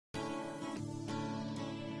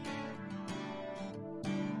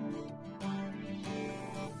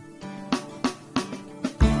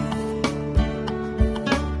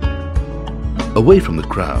away from the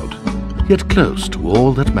crowd, yet close to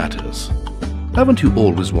all that matters. Haven't you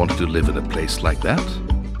always wanted to live in a place like that?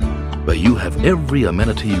 Where you have every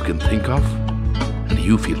amenity you can think of, and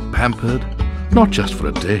you feel pampered, not just for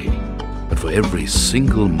a day, but for every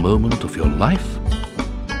single moment of your life?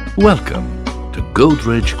 Welcome to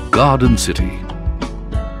Godrej Garden City,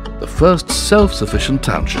 the first self-sufficient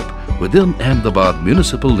township within Ahmedabad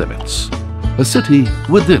municipal limits, a city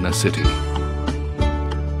within a city.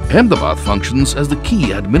 Ahmedabad functions as the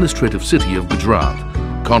key administrative city of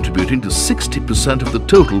Gujarat, contributing to 60% of the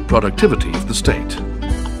total productivity of the state.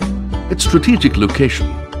 Its strategic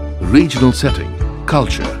location, regional setting,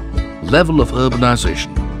 culture, level of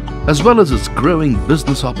urbanization, as well as its growing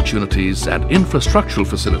business opportunities and infrastructural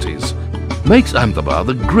facilities, makes Ahmedabad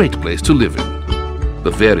a great place to live in.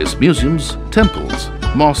 The various museums, temples,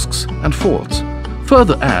 mosques and forts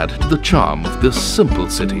further add to the charm of this simple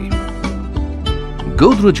city.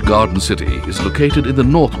 Godrej Garden City is located in the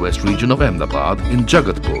northwest region of Ahmedabad in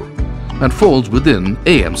Jagatpur and falls within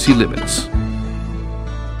AMC limits.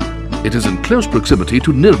 It is in close proximity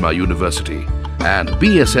to Nirma University and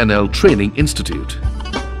BSNL Training Institute.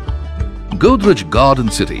 Godrej Garden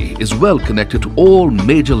City is well connected to all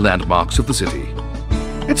major landmarks of the city.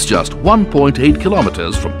 It's just 1.8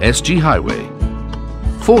 kilometers from SG Highway,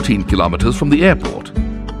 14 kilometers from the airport,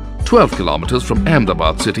 12 kilometers from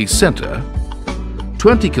Ahmedabad city centre,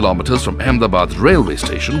 20 kilometers from Ahmedabad railway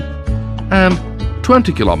station and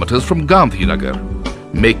 20 kilometers from Gandhinagar,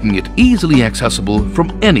 making it easily accessible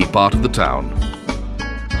from any part of the town.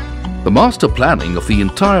 The master planning of the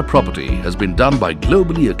entire property has been done by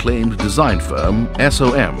globally acclaimed design firm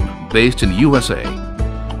SOM based in USA,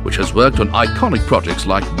 which has worked on iconic projects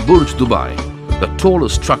like Burj Dubai, the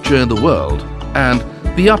tallest structure in the world, and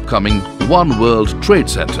the upcoming One World Trade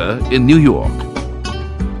Center in New York.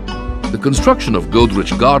 The construction of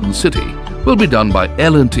Godrej Garden City will be done by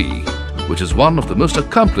L&T, which is one of the most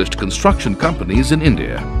accomplished construction companies in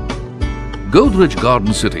India. Godrej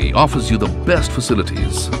Garden City offers you the best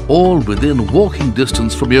facilities, all within walking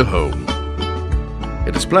distance from your home.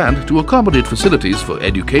 It is planned to accommodate facilities for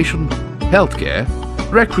education, healthcare,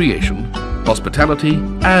 recreation, hospitality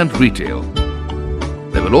and retail.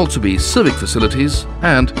 There will also be civic facilities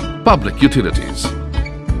and public utilities.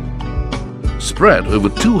 Spread over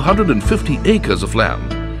 250 acres of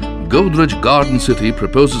land, Godrej Garden City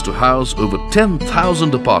proposes to house over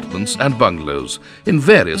 10,000 apartments and bungalows in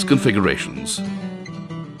various configurations.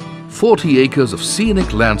 40 acres of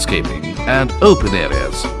scenic landscaping and open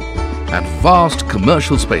areas, and vast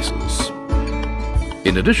commercial spaces.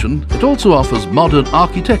 In addition, it also offers modern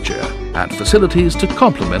architecture and facilities to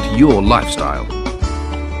complement your lifestyle.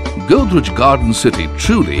 Godrej Garden City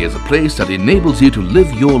truly is a place that enables you to live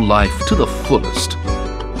your life to the fullest.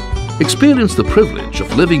 Experience the privilege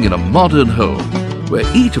of living in a modern home where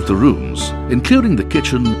each of the rooms, including the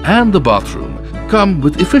kitchen and the bathroom, come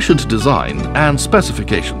with efficient design and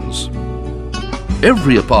specifications.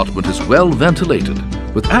 Every apartment is well ventilated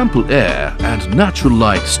with ample air and natural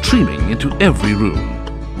light streaming into every room.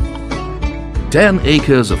 10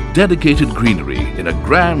 acres of dedicated greenery in a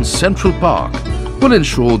grand central park will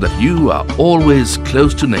ensure that you are always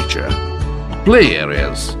close to nature. Play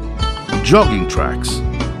areas, jogging tracks,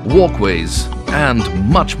 walkways and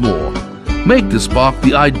much more make this park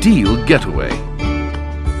the ideal getaway.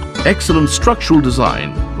 Excellent structural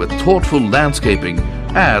design with thoughtful landscaping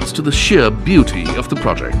adds to the sheer beauty of the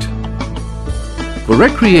project. For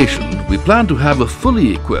recreation, we plan to have a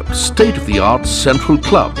fully equipped state-of-the-art central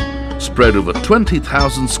club spread over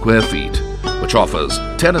 20,000 square feet, which offers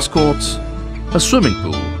tennis courts, a swimming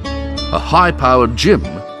pool, a high-powered gym,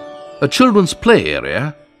 a children's play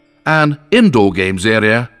area, an indoor games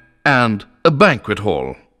area and a banquet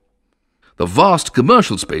hall. The vast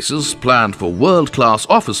commercial spaces planned for world-class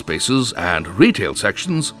office spaces and retail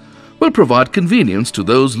sections will provide convenience to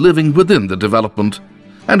those living within the development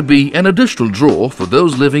and be an additional draw for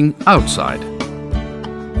those living outside.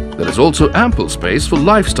 There is also ample space for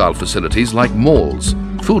lifestyle facilities like malls,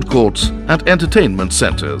 food courts and entertainment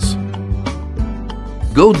centers.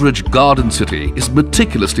 Godrej Garden City is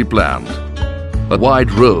meticulously planned. A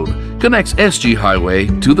wide road connects SG Highway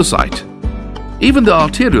to the site. Even the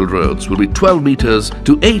arterial roads will be 12 meters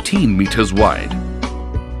to 18 meters wide.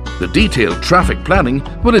 The detailed traffic planning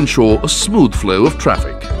will ensure a smooth flow of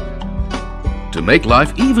traffic. To make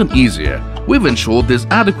life even easier, we've ensured there's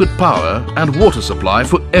adequate power and water supply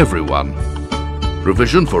for everyone.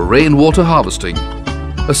 Provision for rainwater harvesting,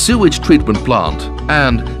 a sewage treatment plant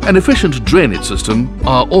and an efficient drainage system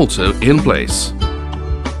are also in place.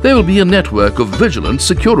 There will be a network of vigilant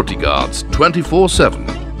security guards 24/7,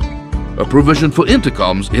 a provision for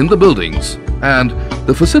intercoms in the buildings, and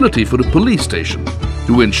the facility for a police station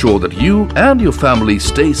to ensure that you and your family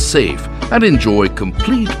stay safe and enjoy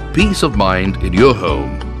complete peace of mind in your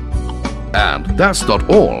home. And that's not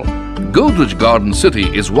all. Godrej Garden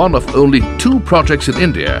City is one of only 2 projects in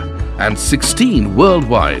India and 16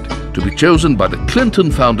 worldwide to be chosen by the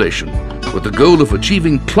Clinton Foundation with the goal of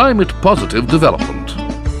achieving climate-positive development.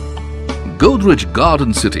 Godrej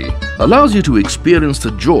Garden City allows you to experience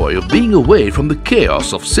the joy of being away from the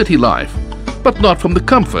chaos of city life, but not from the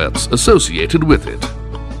comforts associated with it.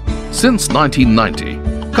 Since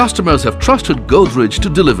 1990, customers have trusted Godrej to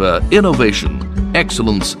deliver innovation,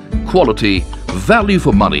 excellence, quality, value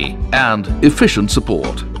for money and efficient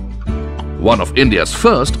support. One of India's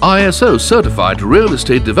first ISO certified real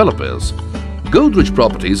estate developers, Godrej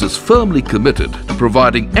Properties is firmly committed to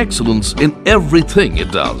providing excellence in everything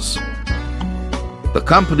it does. The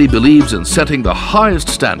company believes in setting the highest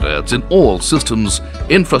standards in all systems,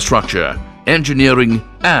 infrastructure, engineering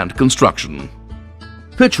and construction.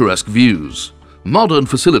 Picturesque views, modern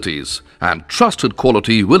facilities and trusted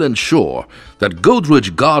quality will ensure that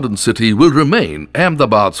Godrej Garden City will remain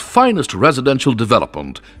Ahmedabad's finest residential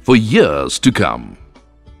development for years to come.